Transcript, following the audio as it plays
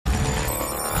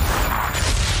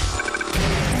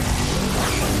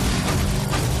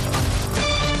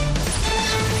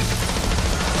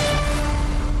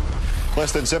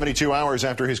Less than 72 hours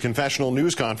after his confessional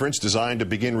news conference designed to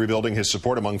begin rebuilding his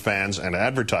support among fans and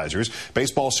advertisers,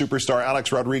 baseball superstar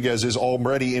Alex Rodriguez's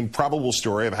already improbable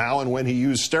story of how and when he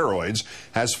used steroids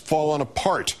has fallen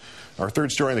apart. Our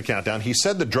third story in the countdown, he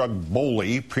said the drug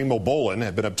Boley, Primobolan,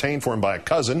 had been obtained for him by a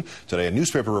cousin. Today, a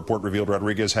newspaper report revealed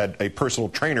Rodriguez had a personal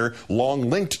trainer long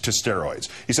linked to steroids.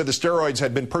 He said the steroids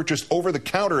had been purchased over the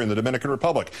counter in the Dominican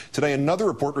Republic. Today, another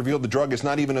report revealed the drug is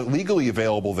not even legally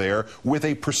available there with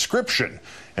a prescription.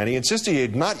 And he insisted he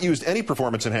had not used any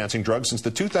performance-enhancing drugs since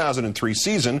the 2003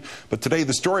 season. But today,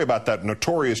 the story about that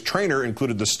notorious trainer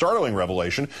included the startling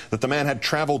revelation that the man had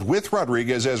traveled with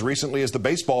Rodriguez as recently as the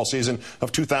baseball season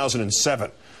of 2007.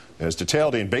 As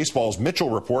detailed in baseball's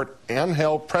Mitchell report,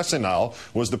 Angel Presinal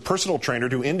was the personal trainer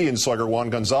to Indian slugger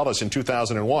Juan Gonzalez in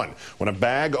 2001, when a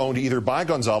bag owned either by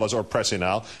Gonzalez or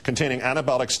Presinal containing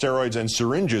anabolic steroids and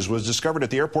syringes was discovered at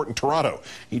the airport in Toronto.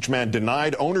 Each man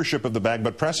denied ownership of the bag,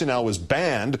 but Presinal was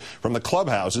banned from the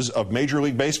clubhouses of Major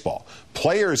League Baseball.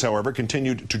 Players, however,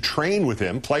 continued to train with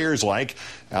him, players like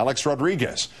Alex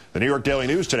Rodriguez. The New York Daily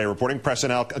News today reporting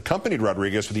Presinal accompanied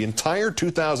Rodriguez for the entire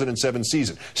 2007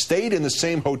 season, stayed in the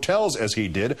same hotels as he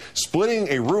did, splitting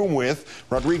a room with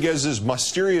Rodriguez's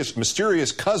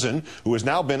mysterious cousin, who has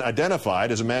now been identified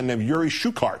as a man named Yuri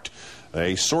Shukart.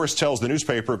 A source tells the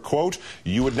newspaper, quote,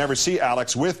 "You would never see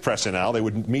Alex with Presinal. They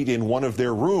would meet in one of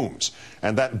their rooms."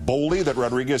 And that Boley that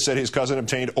Rodriguez said his cousin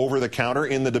obtained over the counter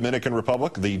in the Dominican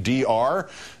Republic, the DR,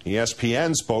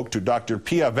 ESPN spoke to Dr.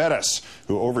 Pia Veras,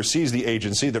 who oversees the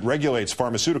agency that regulates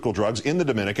pharmaceutical drugs in the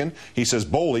Dominican. He says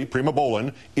Boley,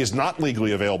 Primobolan, is not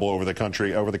legally available over the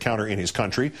counter in his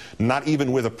country, not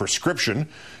even with a prescription,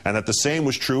 and that the same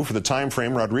was true for the time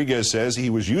frame Rodriguez says he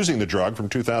was using the drug from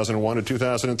 2001 to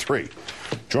 2003.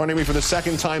 Joining me for the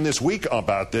second time this week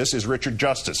about this is Richard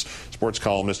Justice, sports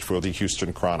columnist for the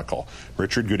Houston Chronicle.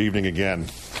 Richard, good evening again.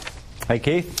 Hey,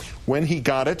 Keith. When he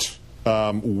got it,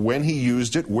 when he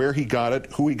used it, where he got it,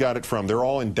 who he got it from, they're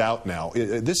all in doubt now.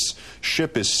 This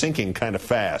ship is sinking kind of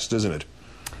fast, isn't it?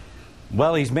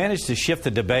 Well, he's managed to shift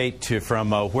the debate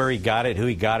from where he got it, who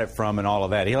he got it from, and all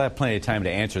of that. He'll have plenty of time to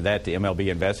answer that to MLB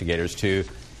investigators, too.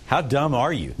 How dumb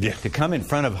are you to come in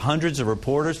front of hundreds of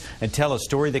reporters and tell a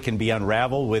story that can be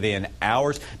unraveled within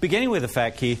hours, beginning with the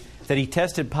fact, Keith, that he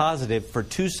tested positive for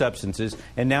 2 substances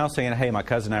and now saying, hey, my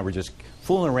cousin and I were just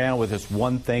fooling around with this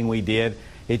one thing we did.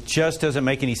 It just doesn't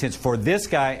make any sense. For this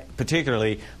guy,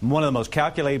 particularly, one of the most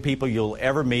calculated people you'll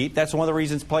ever meet. That's one of the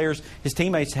reasons players, his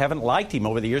teammates, haven't liked him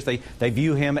over the years. They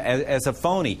view him as a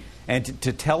phony. And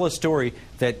to tell a story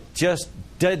that just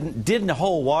didn't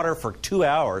hold water for 2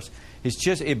 hours,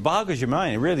 it boggles your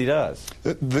mind. It really does.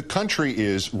 The country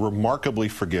is remarkably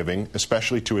forgiving,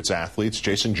 especially to its athletes.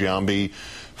 Jason Giambi,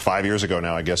 5 years ago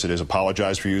now, I guess it is,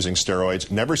 apologized for using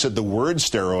steroids, never said the word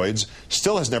steroids,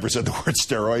 still has never said the word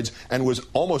steroids, and was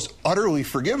almost utterly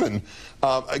forgiven.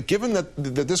 Given that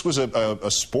this was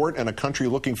a sport and a country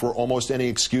looking for almost any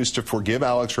excuse to forgive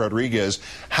Alex Rodriguez,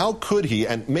 how could he,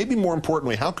 and maybe more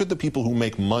importantly, how could the people who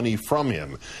make money from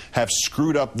him have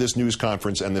screwed up this news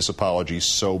conference and this apology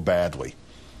so badly?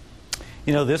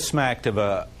 You know, this smacked of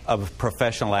a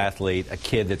professional athlete, a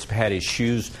kid that's had his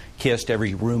shoes kissed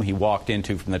every room he walked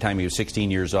into from the time he was 16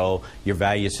 years old. Your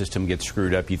value system gets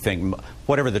screwed up. You think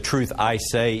whatever the truth I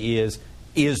say is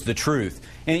the truth.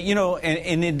 And, you know,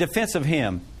 and in defense of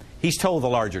him, he's told the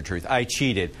larger truth. I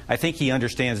cheated. I think he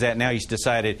understands that. Now he's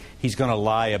decided he's going to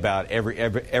lie about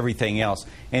everything else.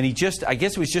 And I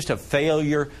guess it was just a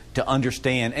failure to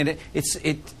understand. And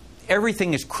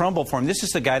everything has crumbled for him. This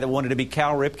is the guy that wanted to be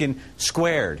Cal Ripken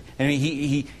squared. And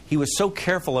he was so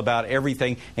careful about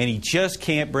everything, and he just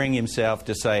can't bring himself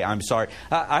to say, I'm sorry.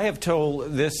 I have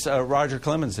told this, Roger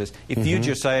Clemens this, if you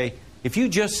just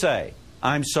say,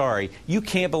 I'm sorry, you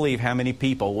can't believe how many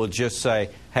people will just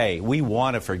say, hey, we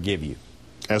want to forgive you.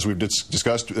 As we've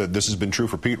discussed, this has been true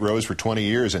for Pete Rose for 20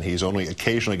 years, and he's only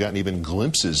occasionally gotten even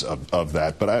glimpses of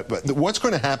that. But what's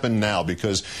going to happen now?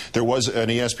 Because there was an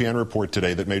ESPN report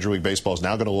today that Major League Baseball is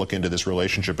now going to look into this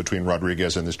relationship between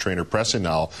Rodriguez and this trainer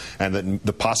Presinal, and that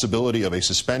the possibility of a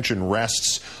suspension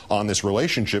rests on this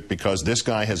relationship because this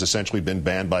guy has essentially been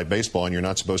banned by baseball, and you're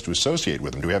not supposed to associate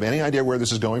with him. Do we have any idea where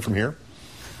this is going from here?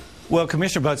 Well,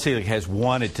 Commissioner Bud Selig has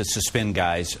wanted to suspend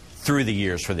guys through the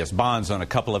years for this. Bonds, on a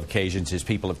couple of occasions, his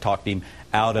people have talked him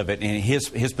out of it. And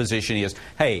his position is,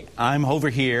 hey, I'm over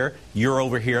here, you're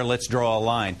over here, let's draw a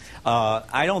line.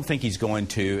 I don't think he's going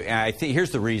to. And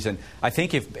here's the reason. I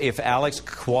think if Alex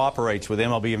cooperates with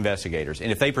MLB investigators,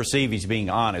 and if they perceive he's being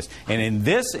honest, and in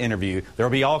this interview there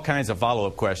will be all kinds of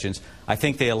follow-up questions, I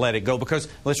think they'll let it go, because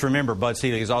let's remember, Bud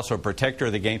Selig is also a protector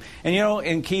of the game. And, you know,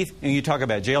 and Keith, and you talk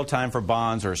about jail time for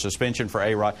Bonds or suspension for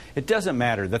A-Rod, it doesn't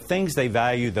matter. The things they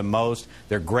value the most,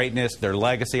 their greatness, their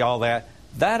legacy, all that,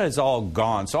 that is all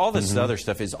gone. So all this other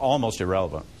stuff is almost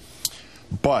irrelevant.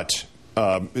 But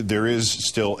there is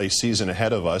still a season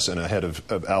ahead of us and ahead of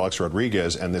Alex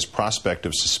Rodriguez and this prospect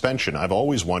of suspension. I've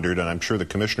always wondered, and I'm sure the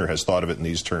commissioner has thought of it in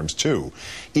these terms too,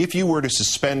 if you were to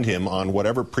suspend him on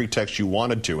whatever pretext you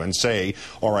wanted to and say,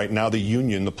 all right, now the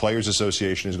union, the Players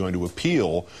Association, is going to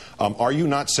appeal, are you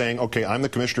not saying, okay, I'm the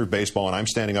commissioner of baseball and I'm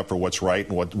standing up for what's right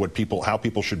and how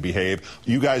people should behave.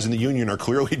 You guys in the union are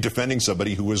clearly defending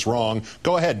somebody who was wrong.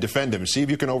 Go ahead, defend him. See if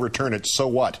you can overturn it. So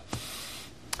what?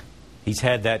 He's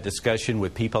had that discussion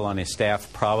with people on his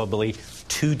staff probably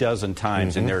 24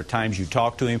 times, and there are times you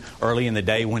talk to him early in the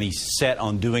day when he's set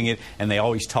on doing it, and they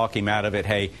always talk him out of it.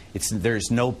 Hey,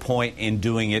 there's no point in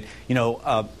doing it. You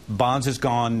know, Bonds is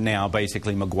gone now,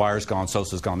 basically. McGuire's gone.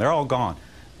 Sosa's gone. They're all gone.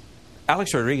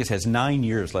 Alex Rodriguez has 9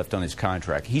 years left on his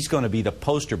contract. He's going to be the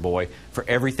poster boy for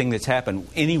everything that's happened.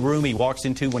 Any room he walks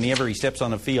into, whenever he steps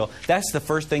on the field, that's the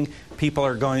first thing people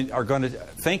are going to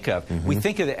think of. We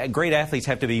think of great athletes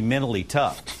have to be mentally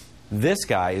tough. This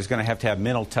guy is going to have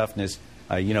mental toughness,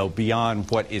 you know, beyond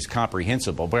what is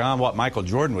comprehensible, beyond what Michael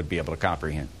Jordan would be able to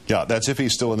comprehend. Yeah, that's if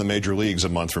he's still in the major leagues a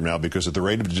month from now, because at the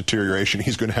rate of deterioration,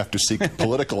 he's going to have to seek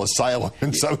political asylum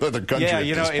in some other country. Yeah,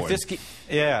 you know,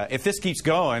 if this keeps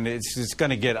going, it's going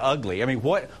to get ugly. I mean,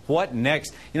 what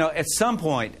next? You know, at some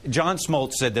point, John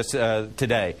Smoltz said this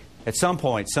today. At some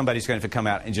point, somebody's going to have to come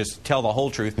out and just tell the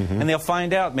whole truth, and they'll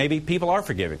find out maybe people are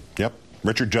forgiving. Yep.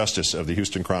 Richard Justice of the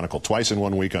Houston Chronicle, twice in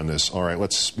 1 week on this. All right,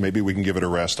 maybe we can give it a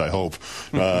rest, I hope.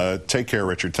 Take care,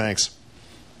 Richard. Thanks.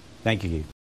 Thank you, Keith.